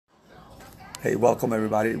Hey, welcome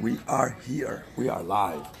everybody. We are here. We are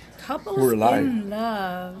live. Couples We're live. in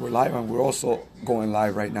love. We're live, and we're also going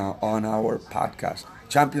live right now on our podcast,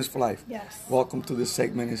 Champions for Life. Yes. Welcome to this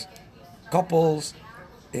segment is Couples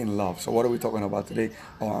in Love. So what are we talking about today?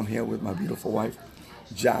 Oh, I'm here with my beautiful wife,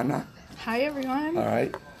 Jana. Hi, everyone. All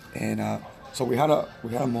right. And so we had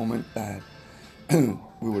a moment that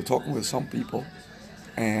we were talking with some people,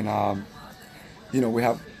 and we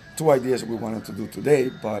have two ideas that we wanted to do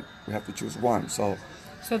today, but we have to choose one. So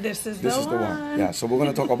this is the one. Yeah. So we're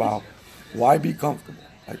going to talk about why be comfortable.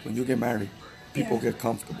 Like when you get married, people get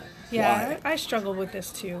comfortable. Yeah, Why? I struggled with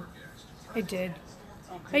this too. I did.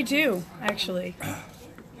 I do, actually.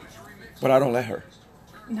 But I don't let her.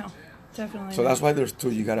 No, definitely So not. that's why there's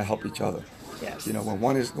two. You got to help each other. Yes. You know, when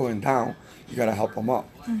one is going down, you got to help them up.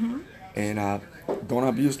 Mm-hmm. And don't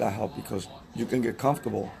abuse that help, because you can get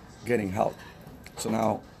comfortable getting help. So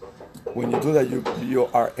now, when you do that, you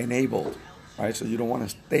are enabled, right? So you don't want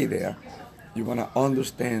to stay there. You want to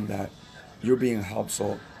understand that you're being helped,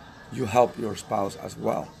 so you help your spouse as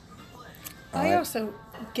well. All I right? also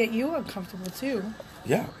get you uncomfortable too.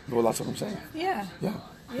 Yeah, well, that's what I'm saying. Yeah.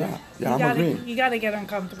 Yeah, I'm agreeing. You gotta get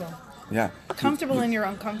uncomfortable. Yeah. Comfortable You- in your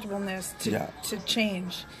uncomfortableness Yeah. to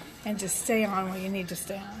change and to stay on what you need to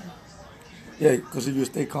stay on. Yeah, because if you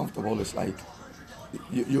stay comfortable, it's like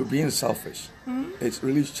you're being selfish. Mm-hmm. It's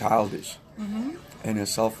really childish and a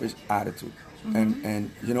selfish attitude.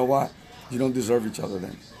 And you know what? You don't deserve each other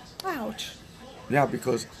then. Ouch. Yeah,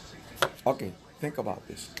 because, okay, think about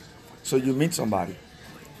this. So you meet somebody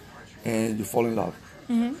and you fall in love.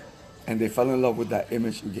 And they fell in love with that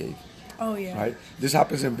image you gave, Oh, yeah. right? This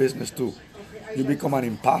happens in business too. You become an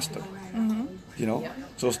imposter, you know?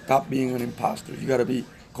 So stop being an imposter. You got to be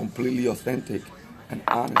completely authentic and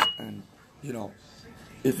honest. And, you know,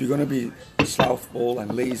 if you're going to be slothful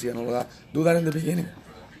and lazy and all of that, do that in the beginning.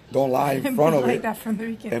 Don't lie in And front be of like it that from the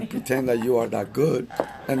beginning. and pretend that you are that good.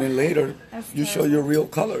 And then later, That's you show your real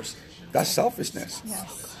colors. That's selfishness.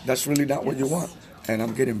 Yes. That's really not what you want. And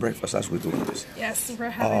I'm getting breakfast as we're doing this. Yes,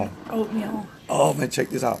 we're having oatmeal. Oh, man, check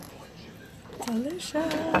this out.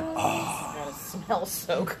 Delicious. It smells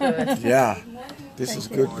so good. Yeah, this is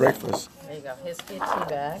good breakfast. There you go. Here's your tea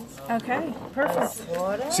bags. Okay, perfect.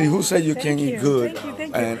 Water. See, who said you Thank can't you. eat good?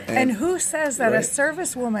 Thank you. And who says that a Right.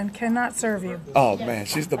 servicewoman cannot serve you? Oh, man,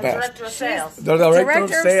 she's the best. Director of sales. The director of Director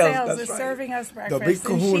of sales, sales that's is right. serving us The breakfast, big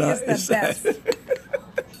kahuna and she is the best.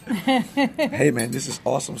 Hey, man, this is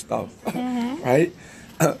awesome stuff, right?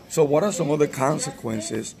 So what are some of the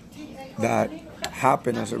consequences that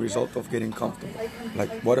happen as a result of getting comfortable? Like,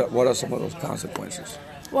 what are some of those consequences?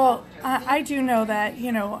 Well, I do know that,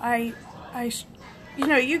 you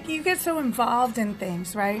get so involved in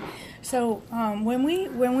things, right? So when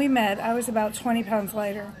we met, I was about 20 pounds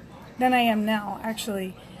lighter than I am now,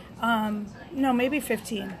 actually. Maybe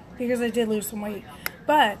 15, because I did lose some weight.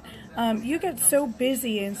 But you get so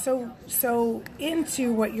busy and so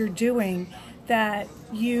into what you're doing that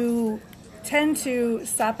you tend to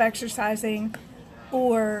stop exercising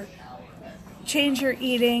or change your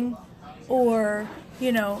eating, or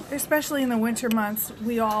especially in the winter months,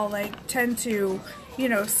 we all tend to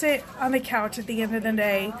sit on the couch at the end of the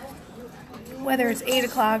day, whether it's 8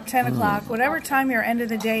 o'clock, 10 o'clock, whatever time your end of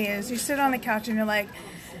the day is. You sit on the couch and you're like,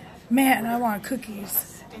 man, I want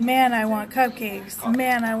cookies, man, I want cupcakes,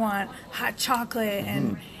 man, I want hot chocolate,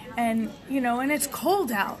 and it's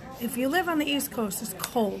cold out. If you live on the East Coast, it's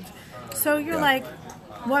cold. So you're like,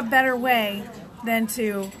 what better way than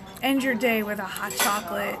to end your day with a hot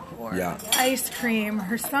chocolate or ice cream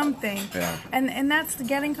or something? Yeah. And that's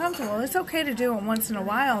getting comfortable. It's okay to do it once in a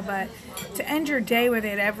while, but to end your day with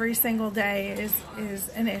it every single day is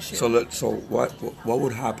an issue. So what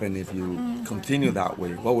would happen if you continue that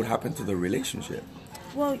way? What would happen to the relationship?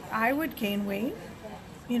 Well, I would gain weight,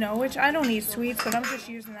 which I don't eat sweets, but I'm just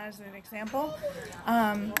using that as an example.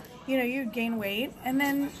 You gain weight, and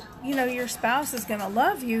then, your spouse is going to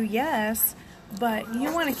love you, yes, but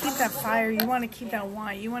you want to keep that fire, you want to keep that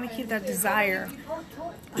want, you want to keep that desire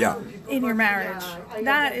in your marriage.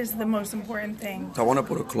 That is the most important thing. So I want to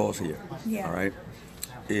put a clause here. Yeah. All right.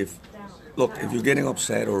 If you're getting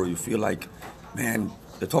upset or you feel like, man,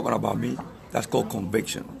 they're talking about me, that's called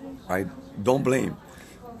conviction, right? Don't blame.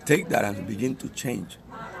 Take that and begin to change.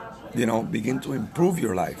 Begin to improve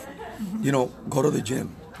your life. Go to the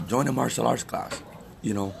gym, join a martial arts class.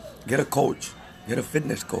 Get a coach, get a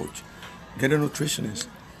fitness coach, get a nutritionist,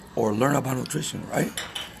 or learn about nutrition, right?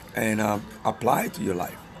 And apply it to your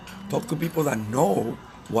life. Talk to people that know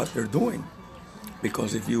what they're doing.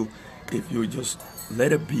 Because if you just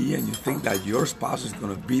let it be and you think that your spouse is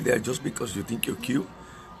going to be there just because you think you're cute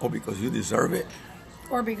or because you deserve it,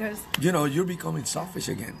 Or because you're becoming selfish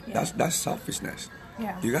again. Yeah. That's selfishness.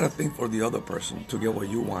 Yeah. You gotta think for the other person to get what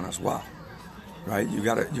you want as well, right? You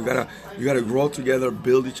gotta grow together,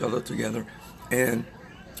 build each other together, and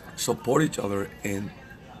support each other in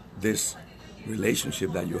this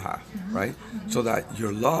relationship that you have, right? So that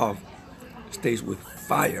your love stays with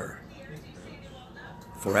fire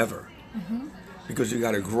forever, because you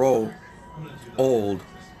gotta grow old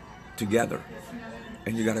together,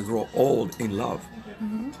 and you gotta grow old in love.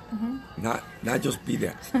 Not just be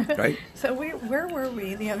there, right? So where were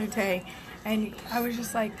we the other day? And I was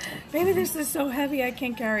just like, baby, this is so heavy, I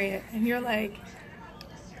can't carry it. And you're like,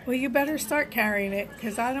 well, you better start carrying it,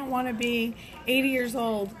 because I don't want to be 80 years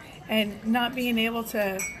old and not being able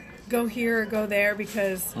to go here or go there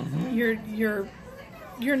because you're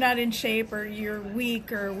not in shape or you're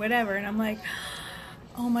weak or whatever. And I'm like,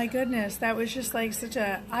 oh my goodness, that was just like such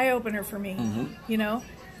a eye-opener for me,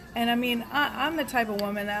 And I mean, I'm the type of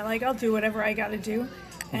woman that, like, I'll do whatever I got to do.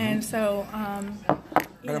 And so,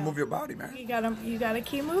 You gotta move your body, man. you gotta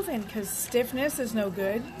keep moving, because stiffness is no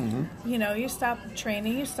good. You stop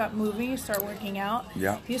training, you stop moving, you start working out.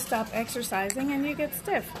 Yeah. You stop exercising, and you get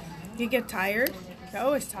stiff. You get tired. You're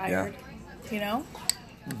always tired. And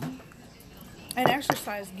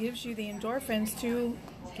exercise gives you the endorphins to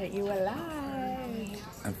get you alive.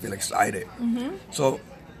 And feel excited.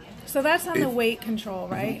 So that's on the weight control,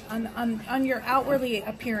 right? On your outwardly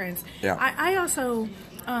appearance. Yeah. I also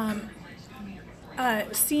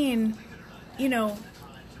seen,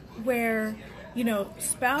 where,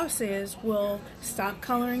 spouses will stop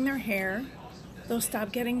coloring their hair. They'll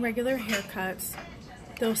stop getting regular haircuts.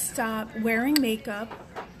 They'll stop wearing makeup.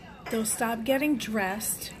 They'll stop getting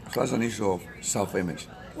dressed. So that's an issue of self-image.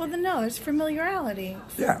 Well, then no, it's familiarity.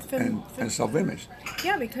 Yeah, and self-image.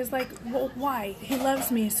 Yeah, because, like, well, why? He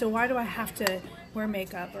loves me, so why do I have to wear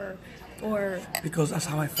makeup or? Because that's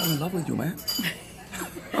how I fell in love with you, man.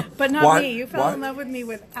 But not me. You fell in love with me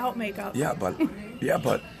without makeup. Yeah, but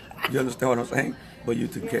you understand what I'm saying? But you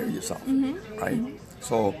took care of yourself, right?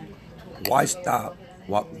 So why stop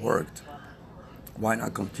what worked? Why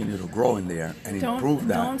not continue to grow in there and improve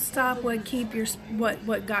that? Don't stop what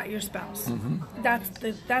got your spouse.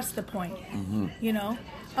 That's the point.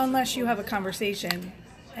 Unless you have a conversation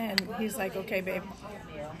and he's like, okay, babe,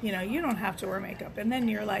 you don't have to wear makeup, and then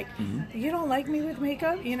you're like, you don't like me with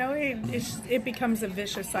makeup. It becomes a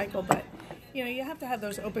vicious cycle. But you have to have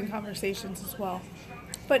those open conversations as well.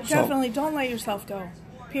 But definitely don't let yourself go.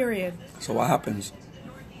 Period. So what happens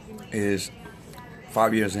is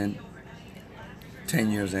 5 years in, 10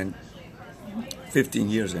 years in, 15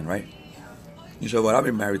 years in, right? You say, well, I've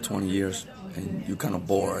been married 20 years, and you're kind of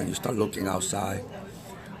bored, and you start looking outside.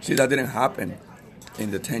 See, that didn't happen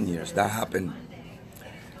in the 10 years. That happened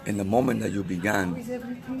in the moment that you began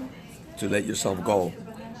to let yourself go,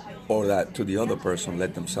 or that to the other person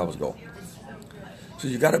let themselves go. So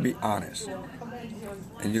you got to be honest,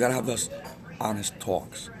 and you got to have those honest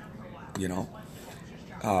talks,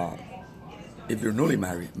 If you're newly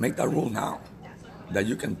married, make that rule now, that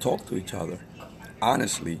you can talk to each other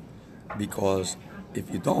honestly, because if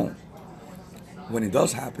you don't, when it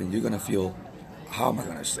does happen, you're going to feel, how am I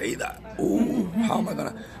going to say that? Ooh, how am I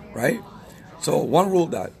going to, right? So one rule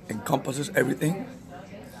that encompasses everything,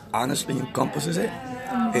 honestly encompasses it,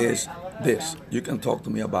 is this. You can talk to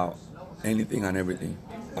me about anything and everything,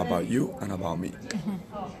 about you and about me.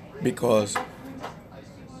 Because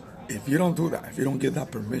if you don't do that, if you don't give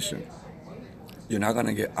that permission, you're not going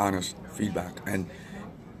to get honest feedback. And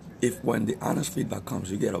if when the honest feedback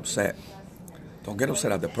comes, you get upset, don't get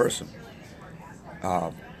upset at the person.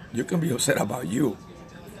 You can be upset about you,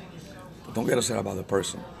 but don't get upset about the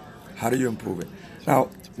person. How do you improve it? Now,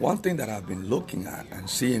 one thing that I've been looking at and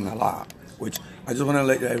seeing a lot, which I just want to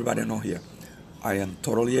let everybody know here, I am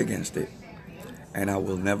totally against it, and I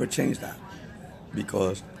will never change that,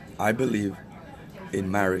 because I believe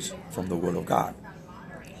in marriage from the Word of God,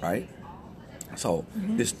 right? So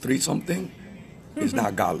this threesome thing is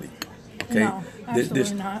not godly. Okay? No,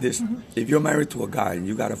 absolutely not. If you're married to a guy and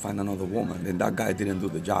you got to find another woman, then that guy didn't do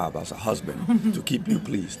the job as a husband to keep you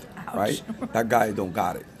pleased, right? That guy don't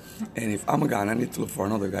got it. And if I'm a guy and I need to look for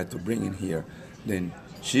another guy to bring in here, then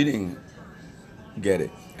she didn't get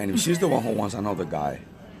it. And if she's the one who wants another guy,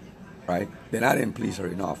 right, then I didn't please her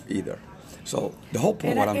enough either. So the whole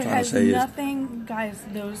point, what I'm trying to say is, nothing, guys.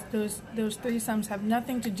 Those threesomes have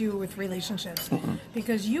nothing to do with relationships,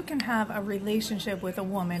 because you can have a relationship with a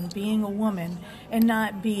woman, being a woman, and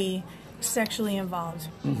not be sexually involved,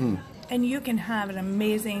 and you can have an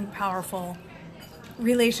amazing, powerful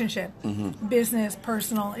relationship, business,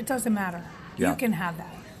 personal. It doesn't matter. Yeah. You can have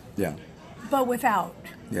that. Yeah. But without.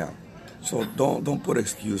 Yeah. So don't put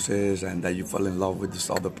excuses and that you fell in love with this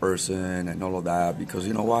other person and all of that, because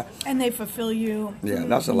you know what? And they fulfill you. Yeah,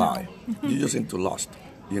 that's a No. lie. You're just into lust,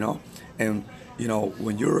 you know? And, you know,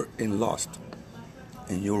 when you're in lust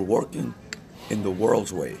and you're working in the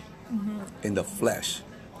world's way, in the flesh,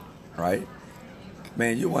 right?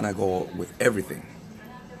 Man, you want to go with everything,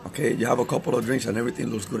 okay? You have a couple of drinks and everything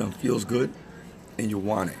looks good and feels good, and you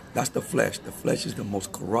want it. That's the flesh. The flesh is the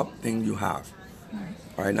most corrupt thing you have.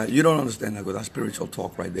 All right, now you don't understand that, because that's spiritual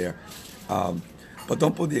talk right there. But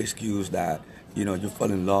don't put the excuse that, you know, you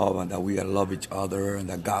fell in love and that we gotta love each other and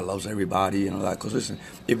that God loves everybody and all that. Because listen,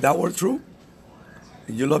 if that were true,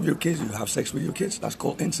 and you love your kids, you have sex with your kids, that's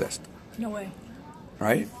called incest, No way.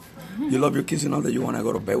 right? You love your kids enough that you want to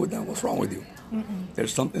go to bed with them. What's wrong with you?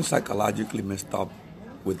 There's something psychologically messed up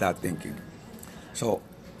with that thinking. So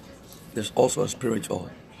there's also a spiritual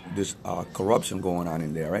corruption going on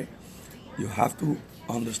in there, right? You have to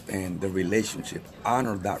understand the relationship,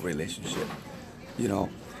 honor that relationship. You know,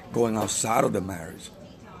 going outside of the marriage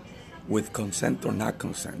with consent or not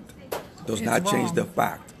consent does It's not change wrong. the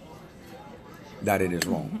fact that it is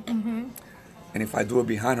wrong. And if I do it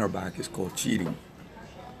behind her back, it's called cheating,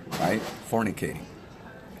 right? Fornicating.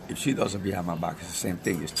 If she does it behind my back, it's the same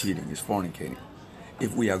thing. It's cheating. It's fornicating.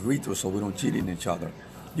 If we agree to it so we don't cheat in each other,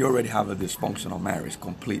 you already have a dysfunctional marriage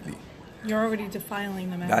completely. You're already defiling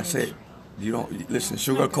the marriage. That's it. You don't listen.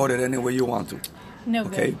 Sugarcoat it any way you want to. No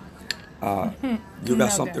Okay. good. You No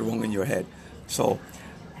got something good. wrong in your head. So,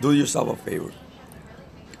 do yourself a favor.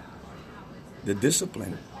 The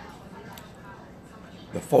discipline,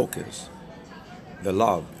 the focus, the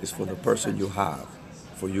love is for the person you have,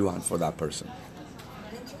 for you and for that person,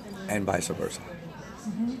 and vice versa.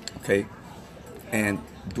 Okay? And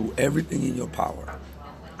do everything in your power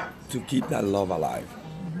to keep that love alive.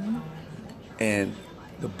 And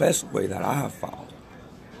the best way that I have found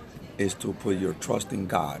is to put your trust in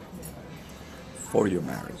God for your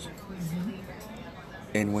marriage.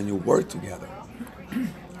 And when you work together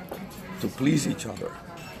to please each other,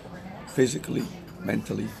 physically,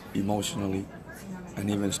 mentally, emotionally, and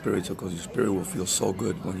even spiritual, because your spirit will feel so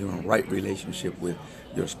good when you're in a right relationship with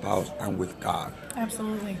your spouse and with God.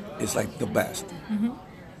 Absolutely. It's like the best.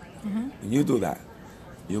 When you do that,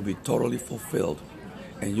 you'll be totally fulfilled,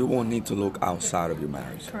 and you won't need to look outside of your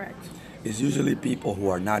marriage. Correct. It's usually people who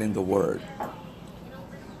are not in the Word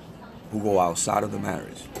who go outside of the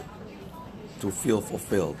marriage to feel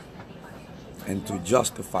fulfilled and to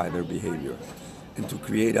justify their behavior and to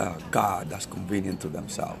create a God that's convenient to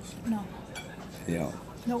themselves, No. you know,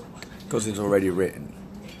 Nope. because it's already written.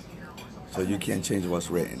 So you can't change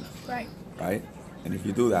what's written, Right. right? And if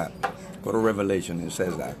you do that, go to Revelation, it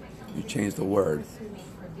says that. You change the word,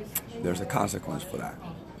 there's a consequence for that.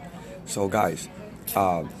 So guys,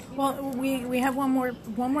 Well, we have one more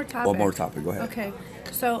topic. one more topic, go ahead. Okay.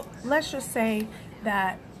 So let's just say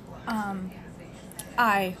that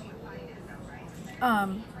I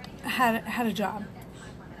had a job,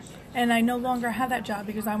 and I no longer have that job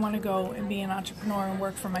because I want to go and be an entrepreneur and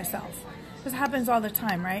work for myself. This happens all the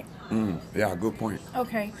time, right? Yeah, good point.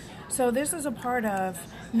 Okay, so this is a part of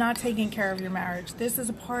not taking care of your marriage. This is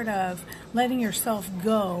a part of letting yourself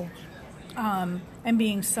go and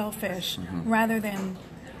being selfish rather than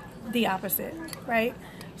the opposite, right?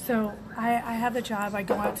 So I have the job, I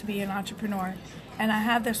go out to be an entrepreneur, and I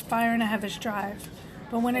have this fire and I have this drive.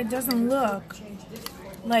 But when it doesn't look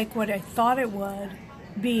like what I thought it would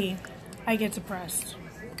be, I get depressed.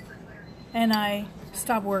 And I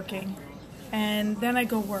stop working. And then I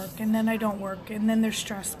go work, and then I don't work, and then there's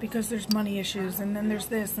stress because there's money issues, and then there's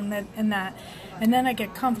this and that and that. And then I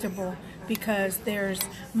get comfortable because there's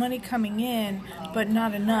money coming in, but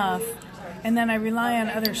not enough. And then I rely on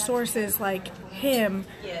other sources like him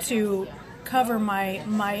to cover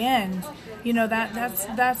my end. You know,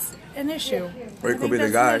 that's an issue. Or it I could think be the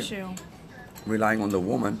that's guy an issue. relying on the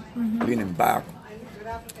woman, leaning back,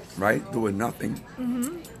 right, doing nothing,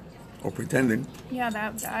 or pretending. Yeah,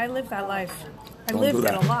 that I live that life. I Don't lived do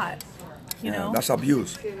it that. a lot. You Yeah, know, that's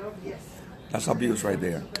abuse. That's abuse right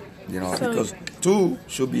there. You know, So- because two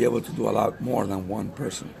should be able to do a lot more than one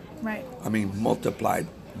person. right? I mean, multiplied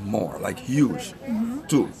more, like huge.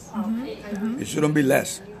 Two. It shouldn't be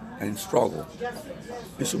less and struggle.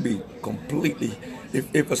 It should be completely.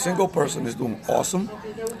 If a single person is doing awesome,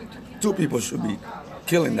 two people should be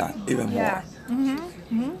killing that even more. Yeah.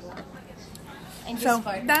 And So just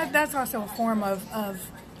like that's also a form of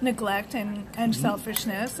neglect and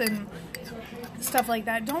selfishness and stuff like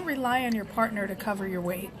that. Don't rely on your partner to cover your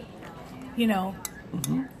weight. You know,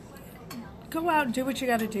 go out and do what you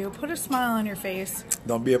got to do. Put a smile on your face.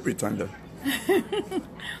 Don't be a pretender.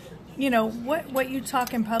 you know, what you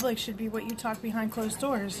talk in public should be what you talk behind closed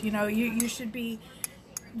doors. You know, you should be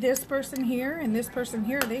this person here and this person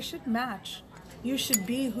here. They should match. You should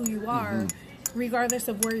be who you are, regardless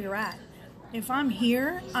of where you're at. If I'm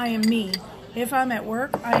here, I am me. If I'm at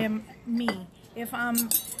work, I am me. If I'm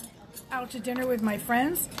out to dinner with my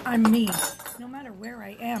friends, I'm me. No matter where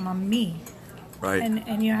I am, I'm me. Right.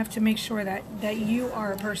 And you have to make sure that you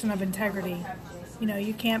are a person of integrity. You know,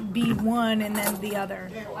 you can't be one and then the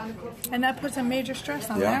other. And that puts a major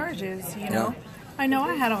stress on marriages, you know. I know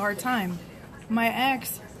I had a hard time. My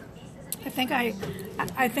ex, I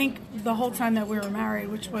think the whole time that we were married,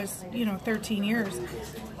 which was, 13 years,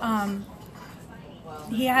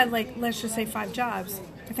 he had, like, let's just say 5 jobs.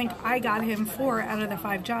 I think I got him 4 out of the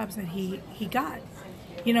 5 jobs that he got.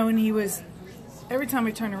 You know, and he was, every time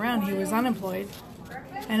we turned around, he was unemployed.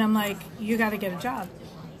 And I'm like, you got to get a job.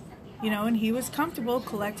 You know, and he was comfortable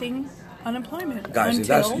collecting unemployment. Guys, if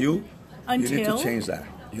that's you need to until change that.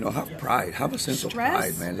 You know, have pride. Have a sense of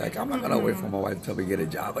pride, man. Like, I'm not going to wait for my wife until we get a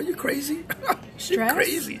job. Are you crazy? You're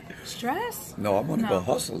crazy. Stress? No, I'm going to go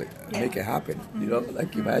hustle it. Make it happen. You know,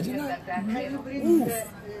 like, imagine that. Oof.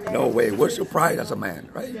 No way. Where's your pride as a man,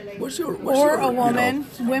 right? What's your or a woman.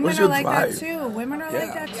 Women are like drive? that too. Women are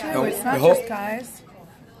like that too. No, it's not just guys.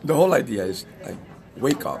 The whole idea is, like,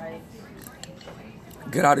 wake up.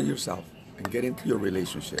 Get out of yourself and get into your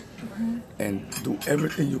relationship. And do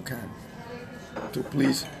everything you can to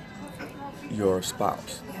please your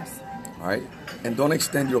spouse. Yes. All right? And don't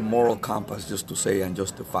extend your moral compass just to say and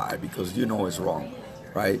justify, because you know it's wrong,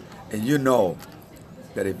 right? And you know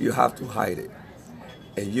that if you have to hide it,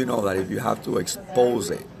 and you know that if you have to expose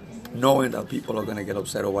it, knowing that people are going to get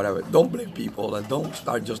upset or whatever, don't blame people and don't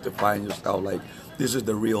start justifying yourself like this is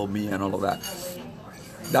the real me and all of that.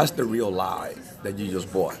 That's the real lie that you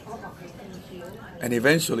just bought. And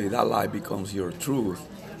eventually that lie becomes your truth,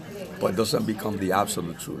 but doesn't become the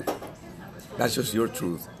absolute truth. That's just your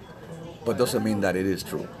truth, but doesn't mean that it is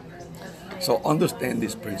true. So understand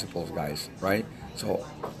these principles, guys, right? So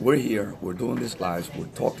we're here, we're doing these lives, we're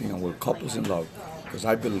talking, and we're couples in love, because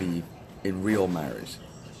I believe in real marriage.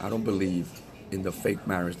 I don't believe in the fake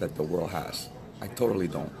marriage that the world has. I totally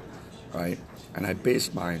don't, right? And I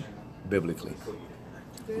base mine biblically,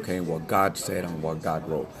 okay, what God said and what God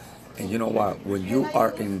wrote. And you know what? When you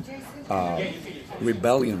are in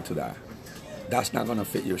rebellion to that, that's not going to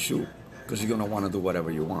fit your shoe, because you're going to want to do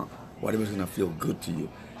whatever you want, whatever's going to feel good to you,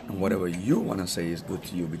 and whatever you want to say is good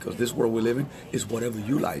to you, because this world we live in is whatever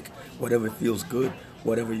you like, whatever feels good,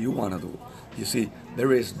 whatever you want to do. You see,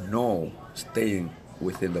 there is no staying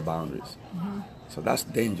within the boundaries. So that's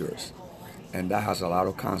dangerous, and that has a lot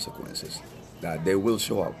of consequences that they will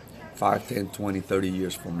show up 5, 10, 20, 30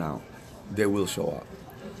 years from now. They will show up.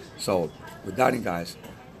 So with that, guys,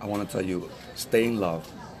 I want to tell you, stay in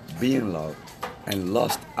love, be in love, and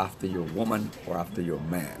lust after your woman or after your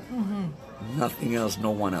man. Nothing else,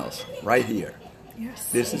 no one else. Right here. Yes.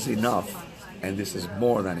 This is enough, and this is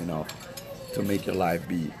more than enough to make your life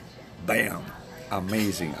be, bam,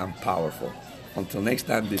 amazing and powerful. Until next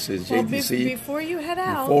time, this is JDC. Before you head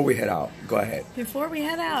out. Before we head out, go ahead. Before we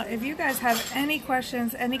head out, if you guys have any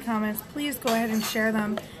questions, any comments, please go ahead and share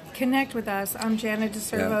them. Connect with us. I'm Janet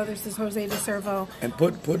DeServo. Yeah. This is Jose DeServo. And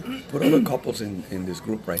put other couples in this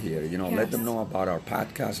group right here. You know, Yes. let them know about our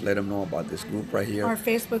podcast. Let them know about this group right here. Our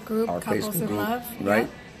Facebook group, Our Couples Facebook in group, Love. right?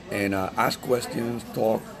 Yeah. And ask questions,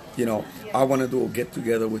 talk. You know, I want to do a get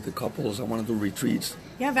together with the couples. I want to do retreats.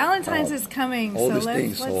 Yeah, Valentine's is coming. All so these let's,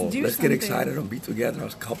 things. let's So do let's something. get excited and be together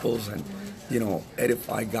as couples, and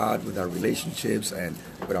edify God with our relationships and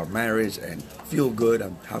with our marriage, and feel good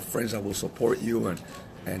and have friends that will support you and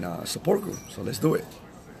support group. So let's do it.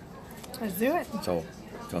 Let's do it. So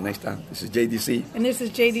until next time, this is JDC. And this is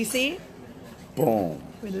JDC. Boom.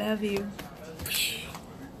 We love you.